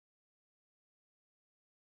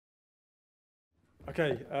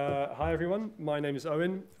Okay, hi everyone. My name is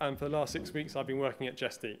Owen, and for the last 6 weeks I've been working at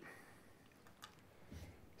Just Eat.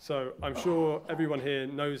 So I'm sure everyone here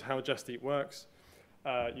knows how Just Eat works.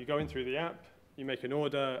 You go in through the app, you make an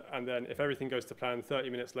order, and then if everything goes to plan, 30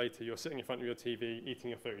 minutes later you're sitting in front of your TV eating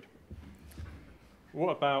your food.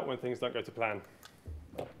 What about when things don't go to plan?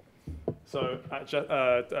 So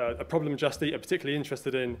a problem Just Eat are particularly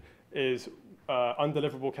interested in is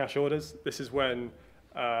undeliverable cash orders. This is when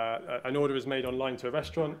an order is made online to a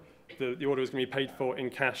restaurant. The order is going to be paid for in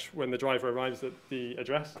cash when the driver arrives at the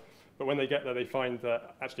address. But when they get there, they find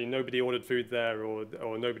that actually nobody ordered food there or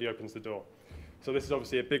nobody opens the door. So this is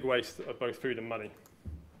obviously a big waste of both food and money.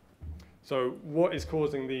 So what is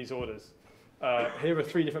causing these orders? Here are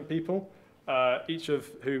 3 different people, each of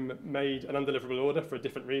whom made an undeliverable order for a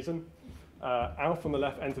different reason. Alf on the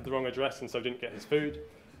left entered the wrong address and so didn't get his food.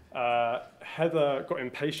 Heather got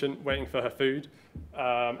impatient waiting for her food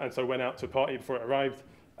and so went out to a party before it arrived.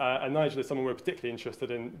 And Nigel is someone we're particularly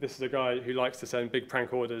interested in. This is a guy who likes to send big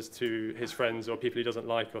prank orders to his friends or people he doesn't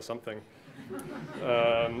like or something.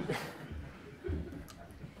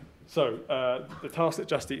 So the task that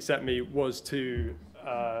Just Eat set me was to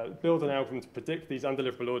build an algorithm to predict these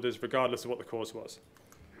undeliverable orders regardless of what the cause was.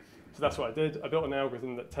 So that's what I did. I built an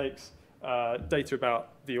algorithm that takes data about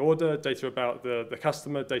the order, data about the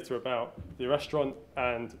customer, data about the restaurant,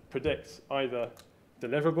 and predicts either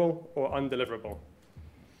deliverable or undeliverable.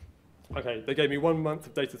 Okay, they gave me 1 month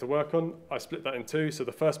of data to work on. I split that in 2. So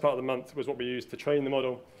the first part of the month was what we used to train the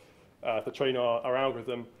model, to train our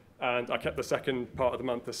algorithm, and I kept the second part of the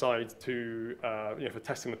month aside to, for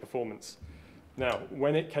testing the performance. Now,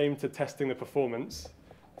 when it came to testing the performance,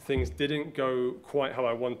 things didn't go quite how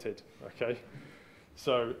I wanted, okay?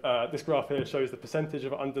 So this graph here shows the percentage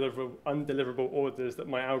of undeliverable orders that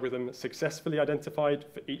my algorithm successfully identified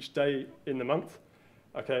for each day in the month.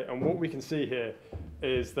 Okay, and what we can see here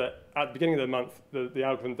is that at the beginning of the month, the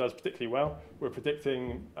algorithm does particularly well. We're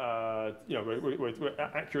predicting, we're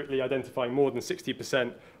accurately identifying more than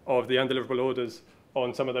 60% of the undeliverable orders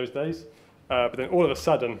on some of those days. But then all of a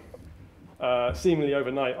sudden, seemingly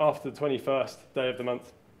overnight, after the 21st day of the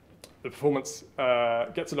month, the performance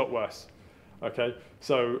gets a lot worse. Okay,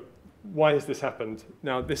 so why has this happened?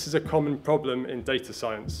 Now, this is a common problem in data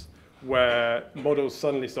science where models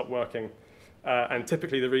suddenly stop working. And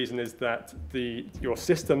typically the reason is that your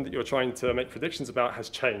system that you're trying to make predictions about has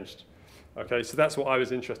changed. Okay, so that's what I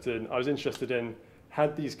was interested in. I was interested in,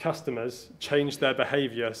 had these customers changed their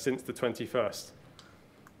behavior since the 21st?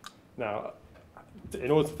 Now,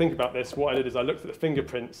 in order to think about this, what I did is I looked at the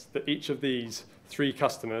fingerprints that each of these 3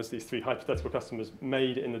 customers, these 3 hypothetical customers,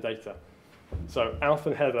 made in the data. So Alf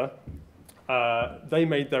and Heather, they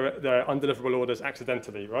made their undeliverable orders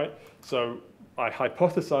accidentally, right? So I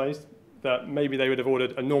hypothesized that maybe they would have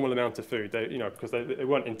ordered a normal amount of food, because they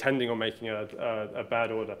weren't intending on making a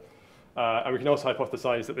bad order. And we can also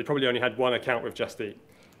hypothesize that they probably only had 1 account with Just Eat.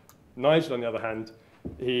 Nigel, on the other hand,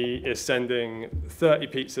 he is sending 30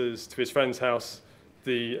 pizzas to his friend's house.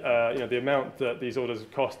 The amount that these orders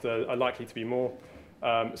cost are likely to be more.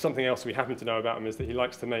 Something else we happen to know about him is that he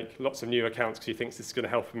likes to make lots of new accounts because he thinks this is going to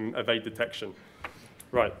help him evade detection.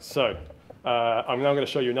 Right, so I'm now going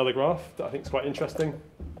to show you another graph that I think is quite interesting.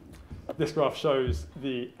 This graph shows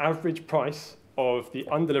the average price of the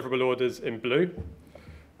undeliverable orders in blue,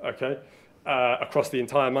 okay, across the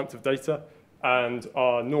entire month of data, and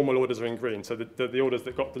our normal orders are in green. So the orders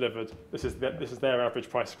that got delivered, this is their average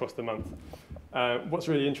price across the month. What's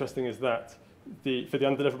really interesting is that for the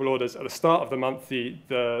undeliverable orders, at the start of the month,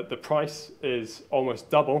 the price is almost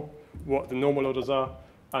double what the normal orders are.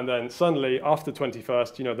 And then suddenly, after the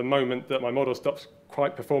 21st, the moment that my model stops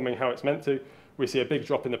quite performing how it's meant to, we see a big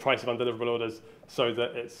drop in the price of undeliverable orders so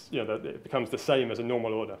that that it becomes the same as a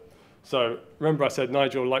normal order. So remember I said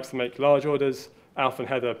Nigel likes to make large orders. Alf and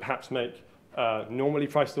Heather perhaps make normally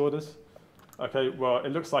priced orders. Okay, well, it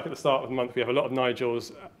looks like at the start of the month we have a lot of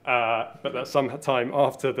Nigels, but at some time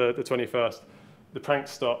after the 21st, the pranks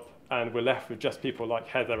stop and we're left with just people like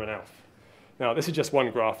Heather and Alf. Now, this is just one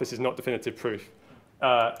graph. This is not definitive proof.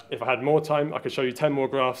 If I had more time, I could show you 10 more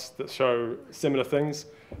graphs that show similar things,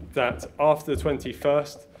 that after the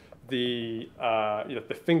 21st, the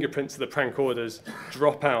fingerprints of the prank orders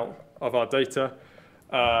drop out of our data,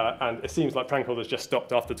 and it seems like prank orders just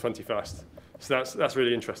stopped after the 21st. So that's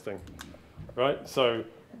really interesting, right? So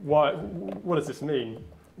what does this mean?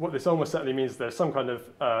 What this almost certainly means is there's some kind of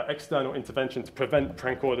external intervention to prevent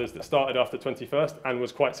prank orders that started after the 21st and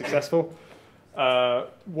was quite successful.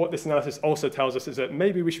 what this analysis also tells us is that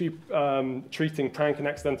maybe we should be treating prank and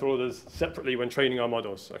accidental orders separately when training our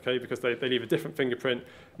models, okay? Because they leave a different fingerprint.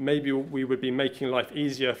 Maybe we would be making life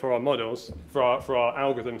easier for our models, for our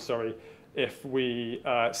algorithms, sorry, if we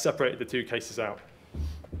separated the two cases out.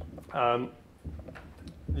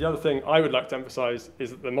 The other thing I would like to emphasize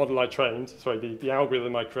is that the model I trained, sorry, the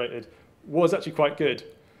algorithm I created, was actually quite good.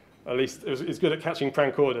 At least it was good at catching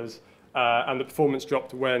prank orders, and the performance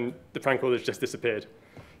dropped when the prank orders just disappeared.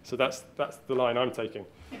 So that's the line I'm taking.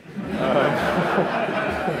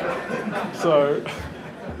 So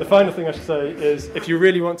the final thing I should say is, if you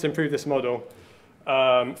really want to improve this model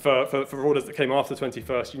for orders that came after the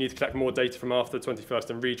 21st, you need to collect more data from after the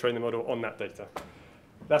 21st and retrain the model on that data.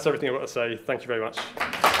 That's everything I've got to say. Thank you very much.